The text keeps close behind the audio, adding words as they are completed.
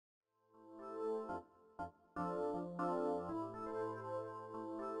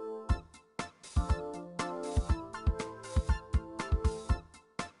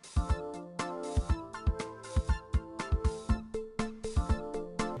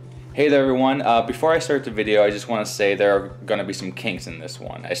Hey there everyone, before I start the video I just want to say there are going to be some kinks in this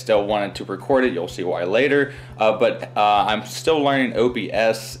one. I still wanted to record it, you'll see why later, but I'm still learning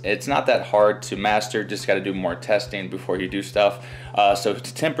OBS. It's not that hard to master, just got to do more testing before you do stuff. So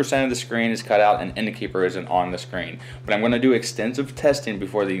 10% of the screen is cut out and indicator isn't on the screen. But I'm going to do extensive testing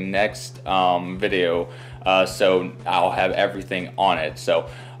before the next video, so I'll have everything on it. So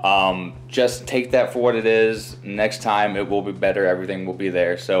just take that for what it is. Next time it will be better, everything will be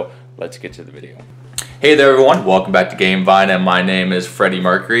there. So let's get to the video. Hey there everyone, welcome back to GameVine, and my name is Freddie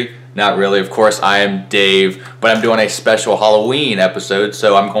Mercury. Not really, of course, I am Dave, but I'm doing a special Halloween episode,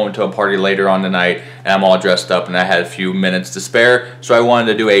 so I'm going to a party later on tonight, and I'm all dressed up, and I had a few minutes to spare, so I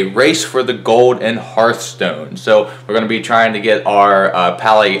wanted to do a race for the gold in Hearthstone. So we're going to be trying to get our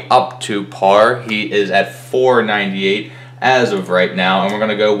Pally up to par. He is at 498 as of right now, and we're going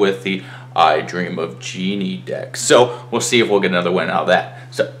to go with the I Dream of Genie deck. So we'll see if we'll get another win out of that.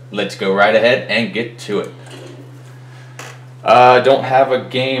 So let's go right ahead and get to it. Don't have a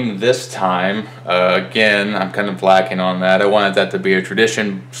game this time. Again, I'm kind of lacking on that. I wanted that to be a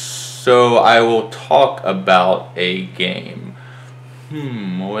tradition, so I will talk about a game.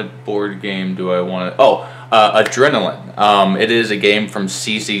 What board game do I want to... Oh, Adrenaline. It is a game from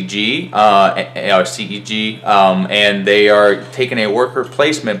CCG, CEG, and they are taking a worker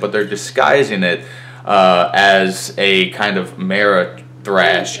placement, but they're disguising it as a kind of Mara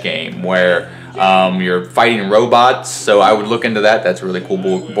Thrash game where you're fighting robots. So I would look into that. That's a really cool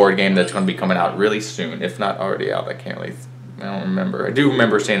board game that's going to be coming out really soon, if not already out. I don't remember. I do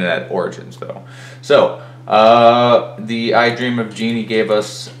remember seeing it at Origins though. So the I Dream of Genie gave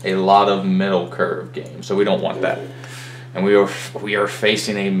us a lot of middle curve games, so we don't want that. And we are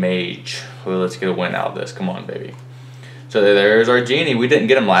facing a mage. Well, let's get a win out of this. Come on, baby. So there's our Genie. We didn't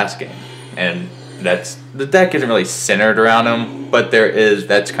get him last game, and the deck isn't really centered around him, but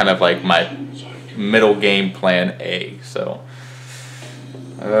that's kind of like my middle game plan A. So,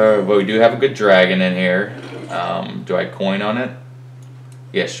 but we do have a good dragon in here. Do I coin on it?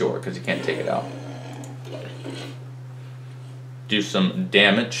 Yeah, sure, because you can't take it out. Do some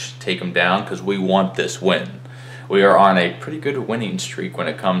damage, take him down, because we want this win. We are on a pretty good winning streak when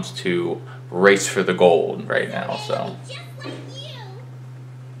it comes to race for the gold right now. So.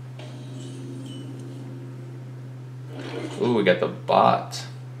 Ooh, we got the bot.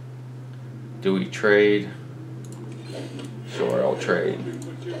 Do we trade? Sure, I'll trade.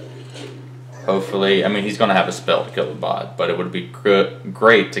 Hopefully, I mean, he's going to have a spell to kill the bot, but it would be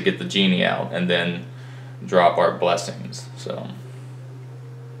great to get the Genie out and then drop our blessings. So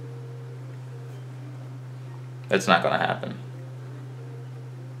that's not going to happen.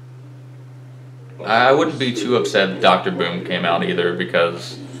 I wouldn't be too upset if Dr. Boom came out either,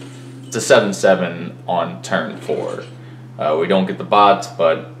 because it's a 7/7 on turn 4. We don't get the bots,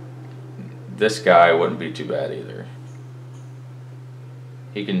 but this guy wouldn't be too bad either.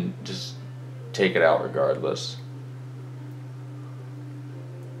 He can just take it out regardless.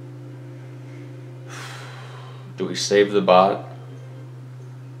 Do we save the bot?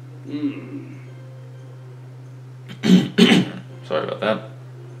 Sorry about that.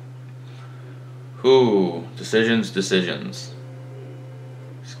 Ooh, decisions. This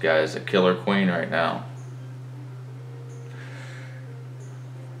guy's a killer queen right now.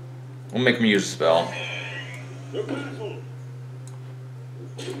 We'll make him use a spell.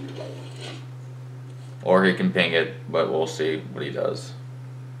 Or he can ping it, but we'll see what he does.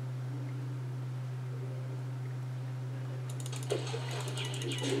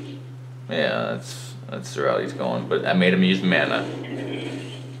 Yeah, that's the route he's going, but I made him use mana.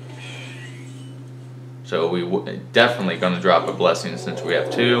 So we definitely going to drop a blessing since we have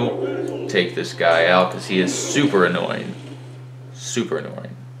 2. Take this guy out because he is super annoying. Super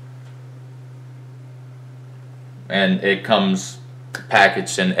annoying. And it comes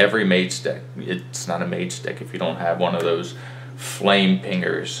packaged in every mage deck. It's not a mage deck if you don't have one of those flame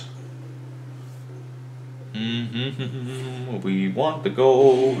pingers. We want the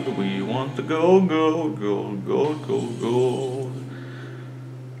gold. We want the gold, gold, gold, gold, gold, gold.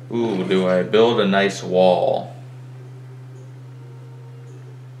 Ooh, do I build a nice wall?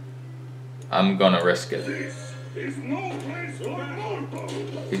 I'm gonna risk it.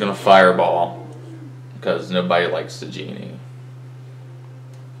 He's gonna fireball, because nobody likes the Genie.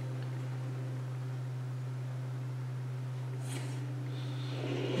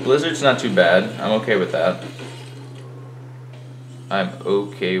 Blizzard's not too bad. I'm okay with that. I'm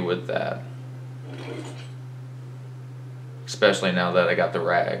okay with that. Especially now that I got the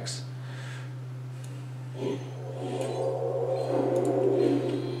rags.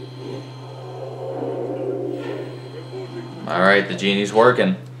 Alright, the Genie's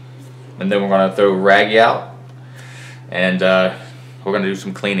working. And then we're going to throw Raggy out. And we're going to do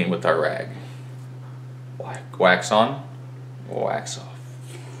some cleaning with our rag. Wax on, wax off.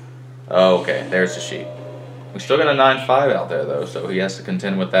 Okay, there's the sheep. We still got a 9-5 out there though, so he has to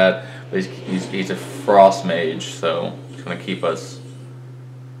contend with that. But he's a frost mage, so he's going to keep us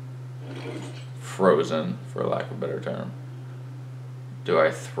frozen, for lack of a better term. Do I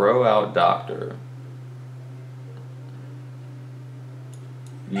throw out Doctor?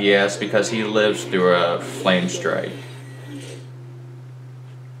 Yes, because he lives through a flame strike.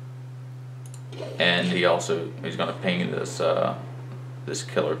 And he's going to ping this this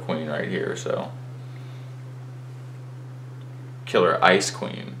killer queen right here, so killer ice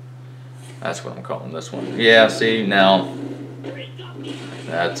queen. That's what I'm calling this one. Yeah, see, now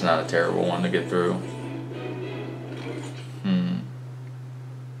that's not a terrible one to get through.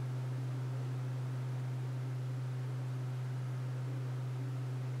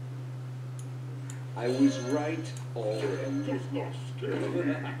 I was right all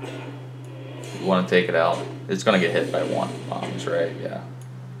You want to take it out. It's going to get hit by one bombs, right? Yeah.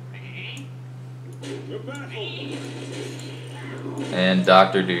 And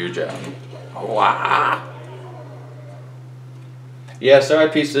Doctor, do your job. Wow. Yeah, so I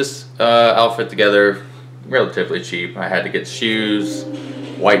pieced this outfit together relatively cheap. I had to get shoes,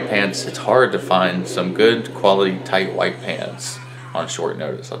 white pants. It's hard to find some good quality tight white pants on short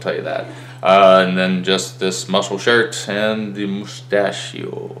notice, I'll tell you that. And then just this muscle shirt and the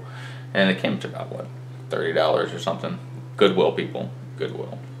mustachio. And it came to about, what, $30 or something. Goodwill, people.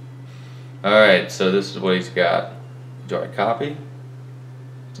 Goodwill. Alright, so this is what he's got. Do I copy?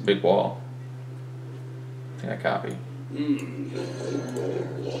 It's a big wall. I think I copy.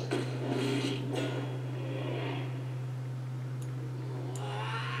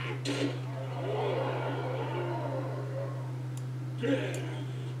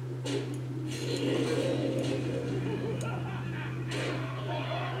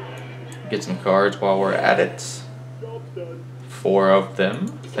 Get some cards while we're at it. 4 of them.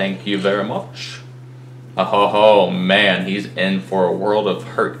 Thank you very much. Oh man, he's in for a world of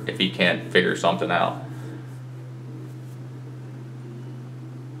hurt if he can't figure something out.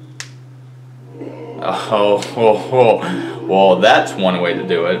 Well, that's one way to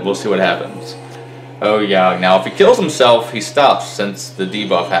do it. We'll see what happens. Oh yeah, now if he kills himself, he stops since the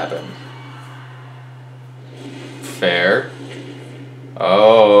debuff happened. Fair.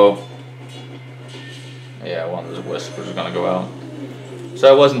 Oh. Yeah, one of those whispers is gonna go out.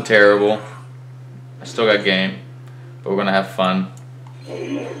 So it wasn't terrible. I still got game, but we're gonna have fun.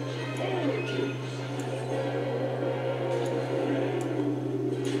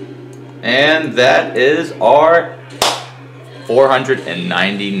 And that is our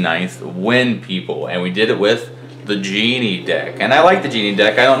 499th win, people. And we did it with the Genie deck. And I like the Genie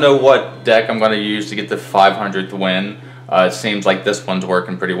deck. I don't know what deck I'm going to use to get the 500th win. It seems like this one's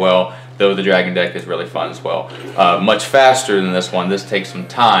working pretty well, though the Dragon deck is really fun as well. Much faster than this one. This takes some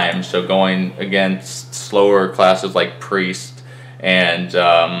time, so going against slower classes like Priest and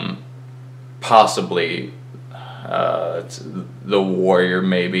possibly the Warrior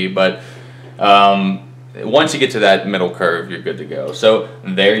maybe, but once you get to that middle curve, you're good to go. So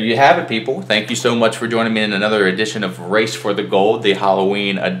there you have it, people. Thank you so much for joining me in another edition of Race for the Gold, the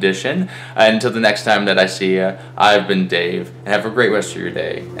Halloween edition. Until the next time that I see you, I've been Dave, and have a great rest of your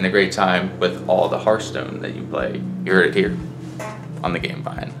day and a great time with all the Hearthstone that you play. You heard it here on the Game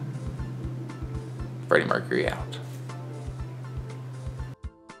Vine. Freddie Mercury out.